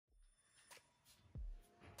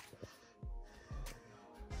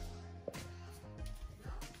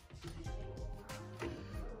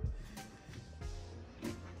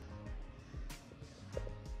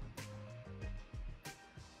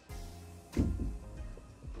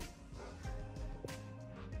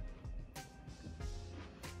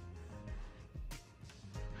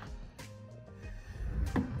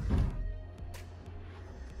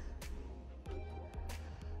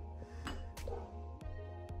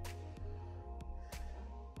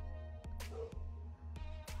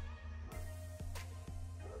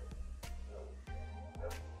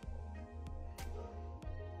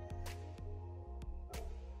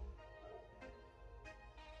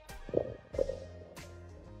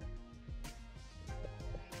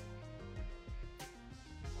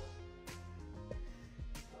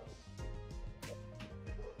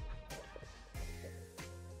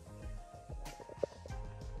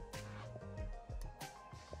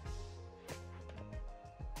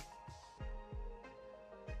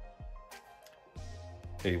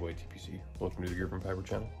Hey YTPC, welcome to the Smokin Fireman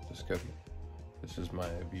channel. This is Cody. This is my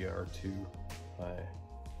VR to my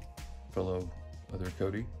fellow other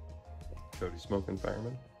Cody Smokin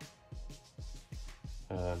Fireman.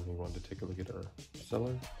 We wanted to take a look at our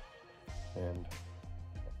cellar, and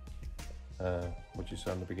what you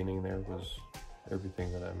saw in the beginning there was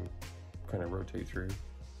everything that I'm kind of rotate through.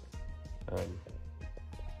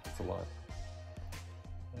 It's a lot.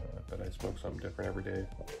 But I smoke something different every day,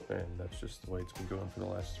 and that's just the way it's been going for the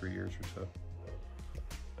last 3 years or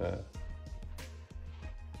so.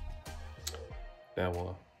 Now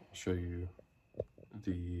I'll show you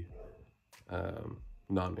the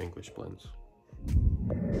non-English blends. So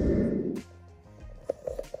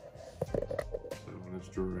in this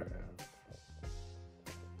drawer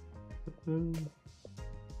I have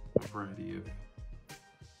a variety of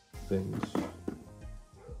things.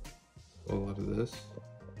 A lot of this.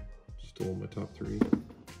 Still my top 3. We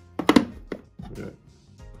got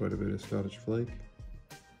quite a bit of Scottish flake.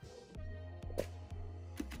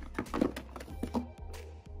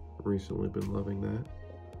 Recently been loving that.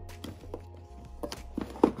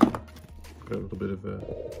 Got a little bit of a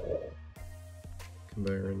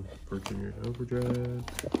Cameron Virginia Overdrive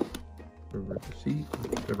over at the seat.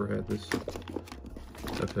 Never had this.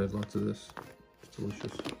 I've had lots of this. It's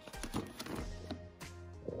delicious.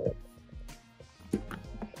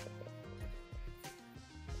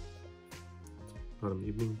 Autumn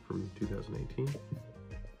Evening from 2018.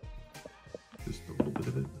 Just a little bit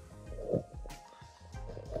of it.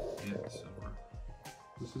 Yeah, so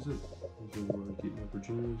this is it. These are where I keep my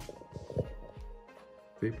Virginias,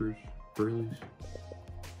 Vapors, Burleys.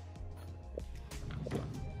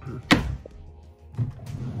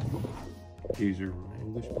 These are my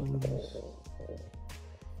English blends.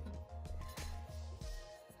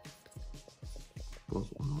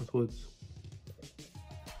 Northwoods.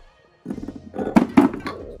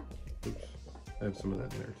 I have some of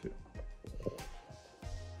that in there too.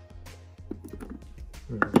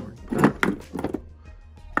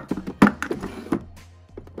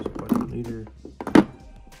 It's 1 liter.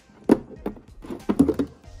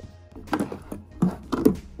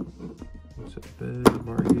 What's at bed?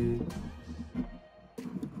 Market.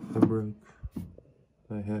 Pembroke.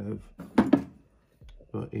 I have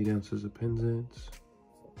about 8 ounces of Penzance.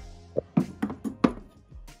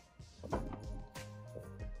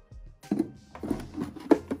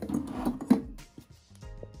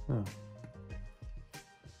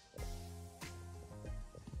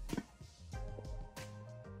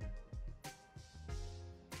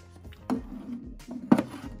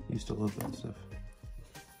 Used to love that stuff.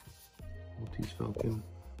 Maltese Falcon.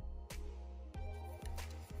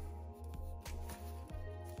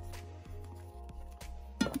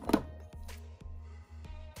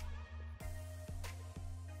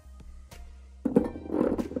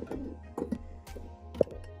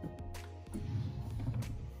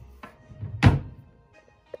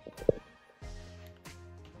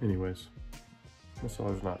 Anyways, this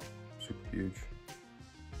cellar's not super huge.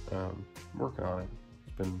 I'm working on it.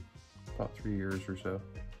 It's been about 3 years or so.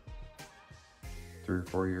 3 or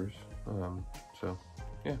 4 years. So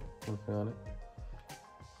yeah, working on it.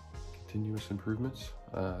 Continuous improvements.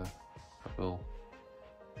 I will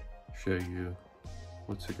show you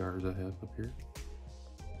what cigars I have up here.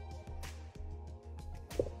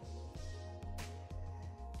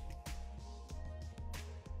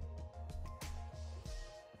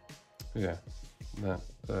 Yeah, not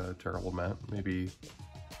a terrible amount, maybe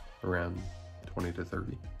around 20 to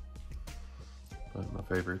 30. But my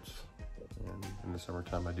favorites, and in the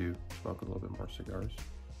summertime I do smoke a little bit more cigars.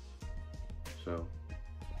 So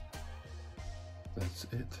that's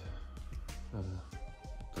it.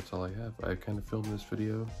 That's all I have. I kind of filmed this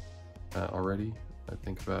video already, I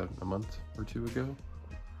think about a month or 2 ago.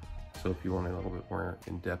 So if you want a little bit more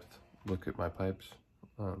in-depth look at my pipes,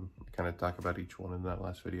 I kind of talk about each one in that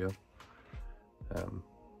last video.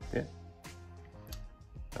 Yeah.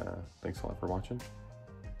 Thanks a lot for watching.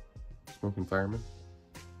 Smokin Fireman,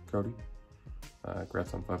 Cody.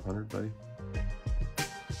 Congrats on 500, buddy.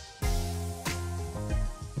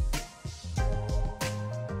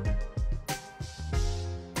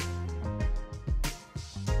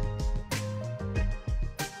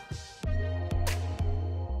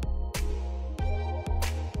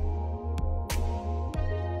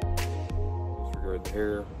 Disregard the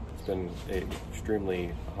hair. It's been an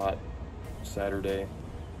extremely hot Saturday,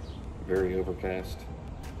 very overcast.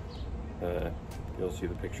 You'll see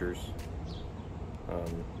the pictures.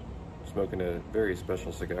 Smoking a very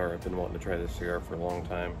special cigar. I've been wanting to try this cigar for a long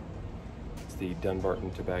time. It's the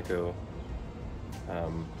Dunbarton Tobacco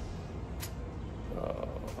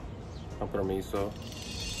Compromiso.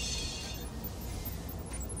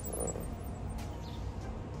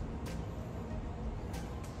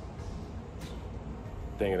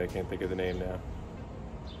 Dang it, I can't think of the name now.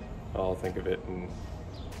 I'll think of it and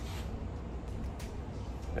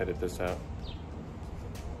edit this out.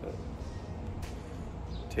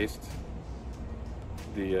 Taste.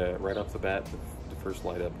 Right off the bat, the first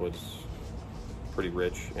light up was pretty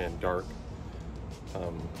rich and dark,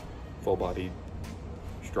 full-bodied,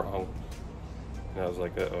 strong, and I was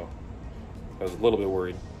like, uh-oh. I was a little bit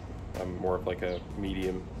worried. I'm more of like a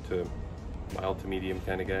medium to mild to medium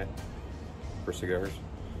kind of guy for cigars,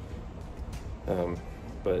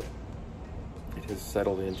 but it has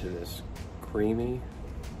settled into this creamy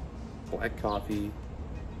black coffee,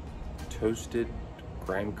 toasted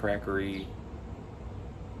graham crackery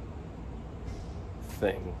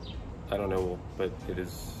thing. I don't know, but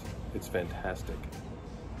it's fantastic.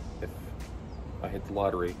 If I hit the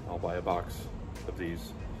lottery, I'll buy a box of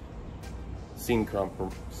these. Sin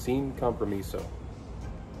Compromiso.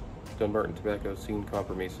 Dunbarton Tobacco Sin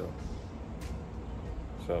Compromiso.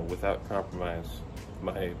 So without compromise,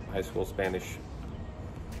 my high school Spanish,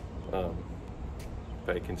 if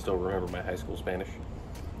I can still remember my high school Spanish.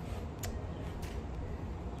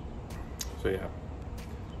 So yeah,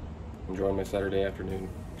 enjoying my Saturday afternoon.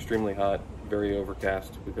 Extremely hot, very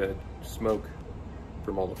overcast. We've had smoke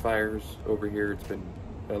from all the fires over here.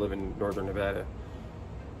 I live in northern Nevada,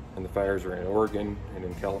 and the fires are in Oregon and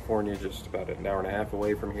in California, just about an hour and a half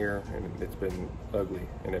away from here, and it's been ugly,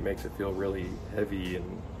 and it makes it feel really heavy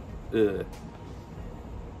and ugh.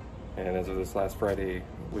 And as of this last Friday,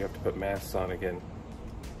 we have to put masks on again.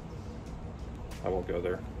 I won't go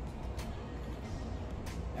there.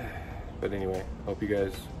 But anyway, hope you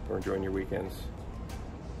guys are enjoying your weekends.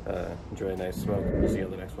 Enjoy a nice smoke. We'll see you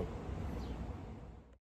on the next one.